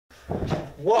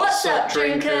What's up,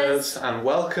 drinkers? And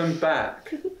welcome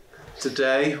back.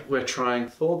 Today we're trying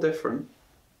 4 different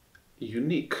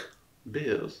unique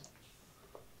beers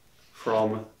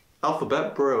from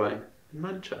Alphabet Brewing in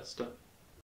Manchester.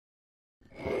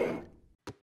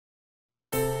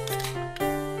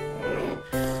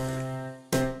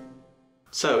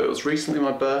 So it was recently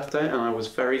my birthday and I was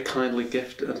very kindly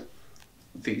gifted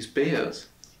these beers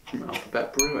from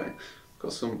Alphabet Brewing.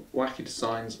 Got some wacky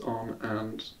designs on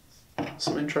and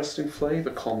some interesting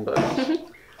flavour combos.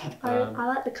 I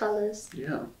like the colours.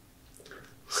 Yeah.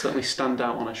 Certainly stand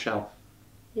out on a shelf.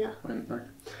 Yeah. Won't they?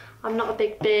 I'm not a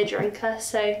big beer drinker,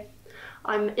 so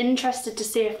I'm interested to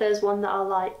see if there's one that I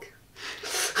like.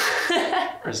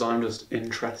 Whereas I'm just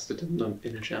interested in them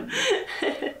in general.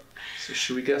 So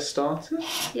should we get started?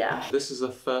 Yeah. This is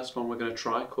the first one we're going to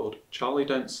try called Charlie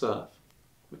Don't Surf,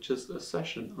 which is a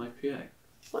session IPA.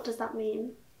 What does that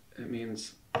mean? It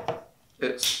means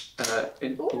it's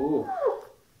Ooh.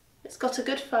 It's got a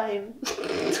good foam.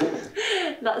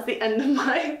 That's the end of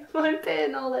my beer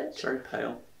knowledge. Very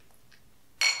pale.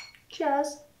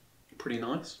 Cheers. Pretty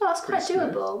nice. Oh, that's Pretty quite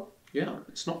smooth. doable. Yeah,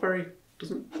 it's not very,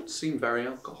 doesn't seem very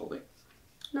alcoholic.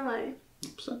 No.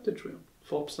 What percentage we on?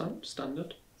 4%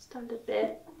 standard. Standard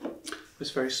beer.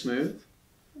 It's very smooth.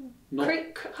 Not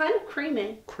Kind of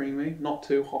creamy. creamy, not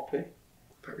too hoppy.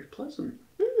 Very pleasant.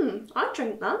 I'd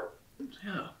drink that.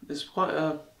 Yeah, it's quite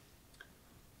a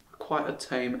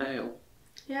tame ale,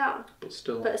 Yeah. but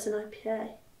still But it's an IPA.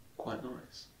 quite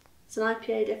nice. Is an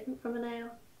IPA different from an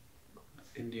ale?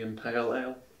 Indian pale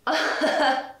ale.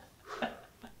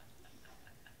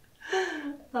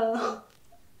 Oh.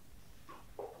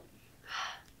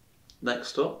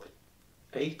 Next up,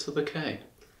 A to the K,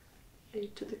 A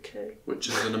to the K. which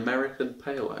is an American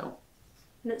pale ale.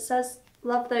 And it says,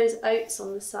 love those oats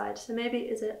on the side. So maybe,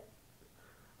 is it...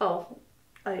 Oh,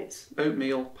 oats.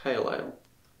 Oatmeal pale ale.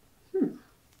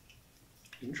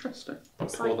 Interesting. I'll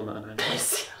It's pour like them out anyway.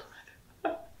 piss.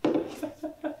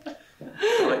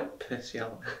 Like piss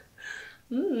yellow.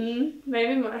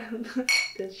 Maybe my...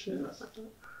 This Yes.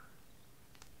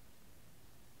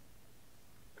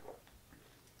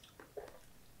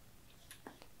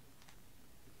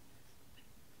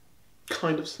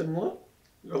 Kind of similar,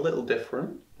 a little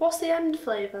different. What's the end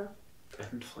flavour?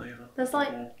 End flavour. There's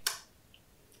like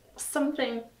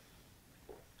something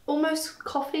almost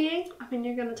coffee-y. I mean,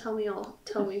 you're going to tell me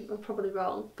I'm probably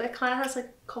wrong, but it kind of has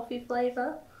like coffee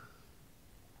flavour.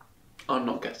 I'm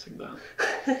not getting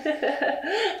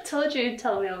that. Told you you'd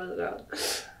tell me I was wrong.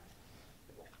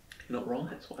 You're not wrong,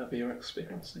 it's whatever your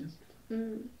experience is.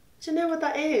 Do you know what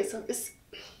that is? It's,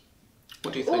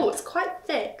 What do you think? oh, it's quite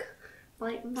thick.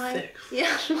 Like my Thick?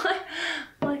 Yeah,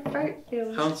 my throat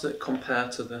feels. How does it compare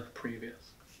to the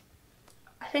previous?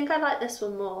 I think I like this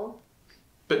one more.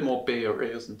 Bit more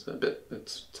beery, isn't it?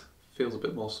 It feels a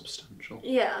bit more substantial.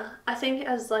 Yeah, I think it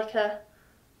has like a.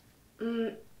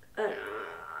 I'm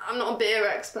not a beer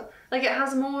expert. Like it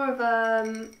has more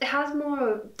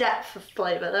of depth of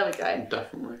flavour. There we go.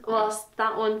 Definitely. Whilst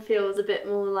that one feels a bit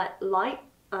more like light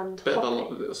and Bit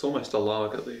hoppy. of it's almost a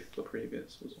lager. The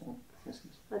previous was one,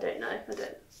 wasn't it? I don't know.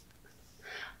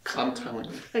 I'm telling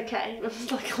you. Okay,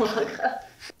 it's like a lager.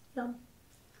 Yum.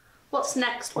 What's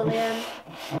next, William?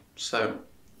 So,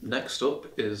 next up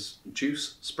is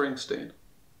Juice Springsteen.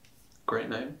 Great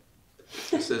name.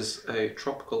 This is a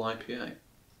tropical IPA.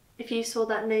 If you saw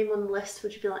that name on the list,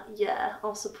 would you be like, yeah,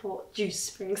 I'll support Juice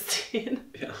Springsteen?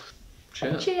 Yeah.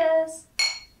 Cheers. Cheers!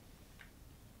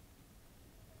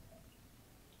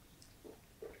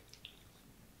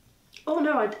 Oh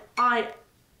no, I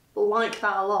like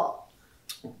that a lot.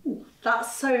 Ooh.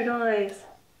 That's so nice.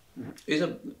 It's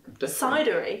a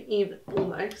Cidery, even,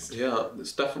 almost. Yeah,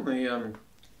 it's definitely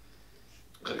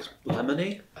it's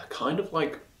lemony. Kind of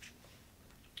like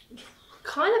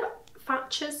Kind of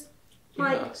Thatcher's,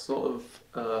 like yeah, sort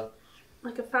of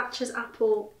like a Thatcher's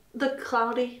apple, the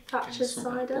cloudy Thatcher's some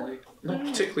cider. appley. Not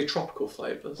particularly tropical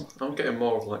flavours. I'm getting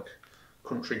more of like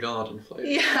country garden flavours.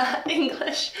 Yeah,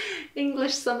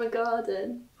 English summer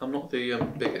garden. I'm not the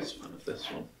biggest fan of this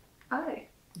one. Oh.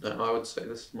 No, I would say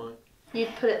this is my.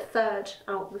 You'd put it third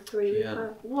out of the 3. Yeah.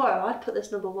 Whoa, I'd put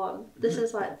this number 1. This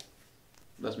is like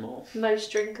There's more.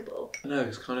 most drinkable. I know,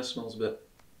 it kind of smells a bit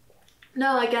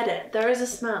No, I get it. There is a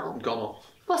smell. gone off.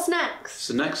 What's next?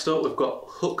 So next up we've got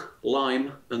Hook,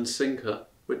 Lime and Sinker,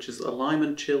 which is a lime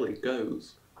and chili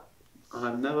goes.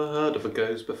 I've never heard of a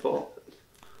goes before.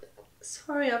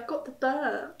 Sorry, I've got the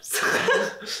burps.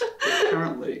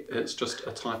 Apparently it's just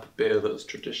a type of beer that's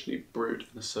traditionally brewed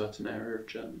in a certain area of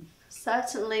Germany.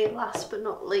 Certainly last but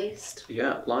not least.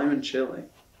 Yeah, lime and chili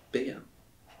beer.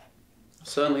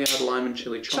 Certainly had lime and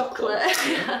chili chocolate.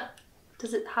 Yeah.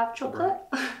 Does it have chocolate?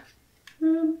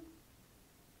 No.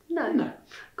 No.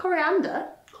 Coriander?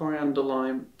 Coriander,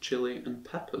 lime, chilli and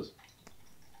peppers.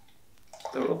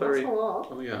 They're all very... That's a lot.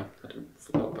 Oh yeah, I didn't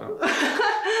forget about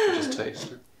it. Just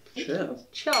taste it. Cheers.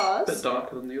 Cheers. A bit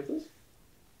darker than the others.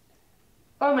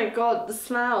 Oh my god, the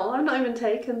smell. I've not even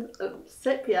taken a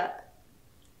sip yet.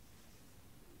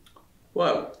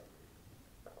 Whoa.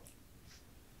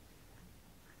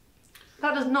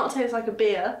 That does not taste like a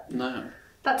beer. No.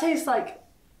 That tastes like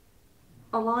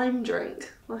a lime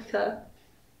drink. Like a...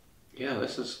 Yeah,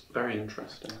 this is very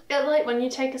interesting. Yeah, like when you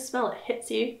take a smell, it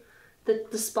hits you.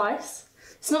 The spice.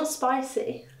 It's not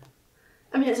spicy.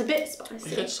 I mean, it's a bit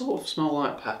spicy. It sort of smell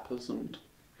like peppers and...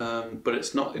 but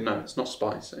it's not, no, it's not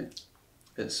spicy.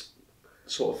 It's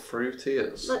sort of fruity.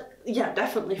 It's... Like, yeah,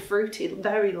 definitely fruity,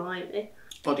 very limey.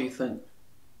 What do you think?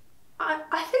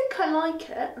 I think I like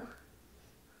it.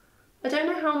 I don't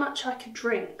know how much I could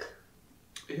drink.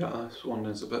 Yeah, this one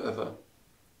is a bit of a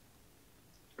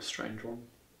strange one.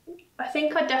 I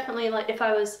think I'd definitely, like, if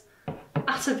I was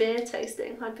at a beer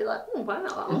tasting, I'd be like, oh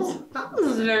wow, that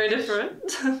was very different.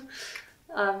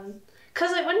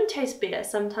 Because like when you taste beer,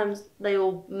 sometimes they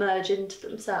all merge into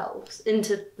themselves,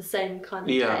 into the same kind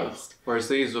of taste. Whereas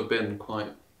these have been quite...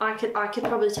 I could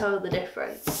probably tell the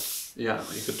difference. Yeah,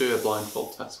 you could do a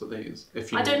blindfold test with these.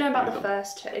 If you I don't know about knew the them.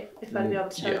 first two, if I'd be able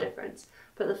to tell the difference.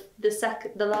 But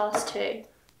the last two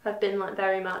have been like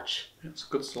very much... Yeah, it's a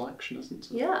good selection,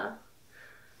 isn't it? Yeah.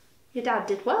 Your dad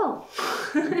did well.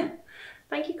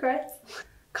 Thank you, Chris.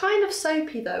 Kind of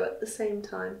soapy though at the same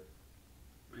time.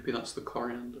 Maybe that's the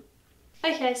coriander.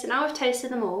 Okay, so now we've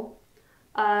tasted them all.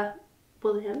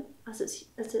 William, as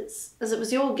it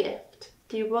was your gift,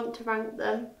 do you want to rank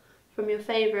them from your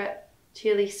favourite to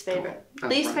your least favourite?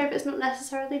 Least favourite is not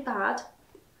necessarily bad.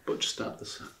 But just add the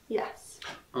set. Yes.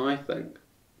 I think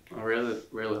I really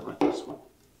like this one.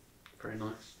 Very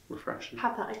nice, refreshing.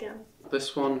 Have that again.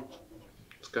 This one,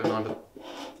 it's going either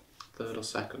third or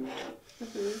second.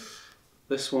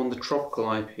 This one, the tropical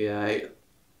IPA.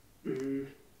 I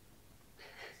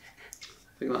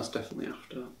think that's definitely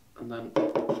after. And then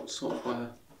sort of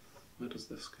where does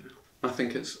this go? I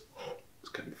think it's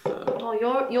getting third.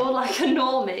 Oh, you're like a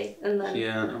normie, and then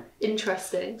yeah.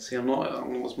 Interesting. See, I'm not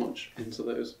as much into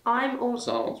those. I'm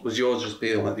also. Results. Was yours just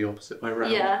being like the opposite way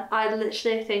around? Yeah, I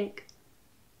literally think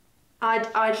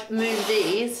I'd move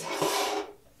these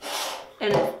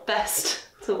in best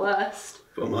to worst.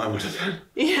 But mine would have been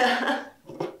Yeah.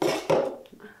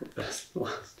 best to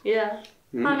last. Yeah.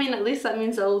 I mean, at least that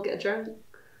means they'll all get drunk.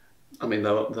 I mean,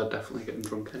 they're definitely getting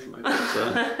drunk anyway.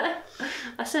 But,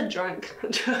 I said drunk.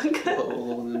 Drunk.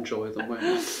 we'll enjoy them, won't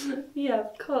we? Yeah,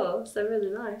 of course. They're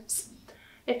really nice.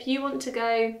 If you want to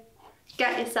go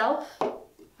get yourself...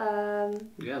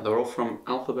 yeah, they're all from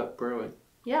Alphabet Brewing.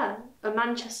 Yeah, a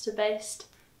Manchester-based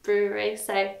brewery.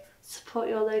 So support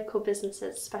your local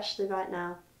businesses, especially right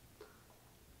now.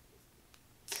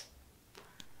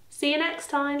 See you next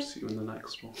time. See you in the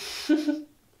next one.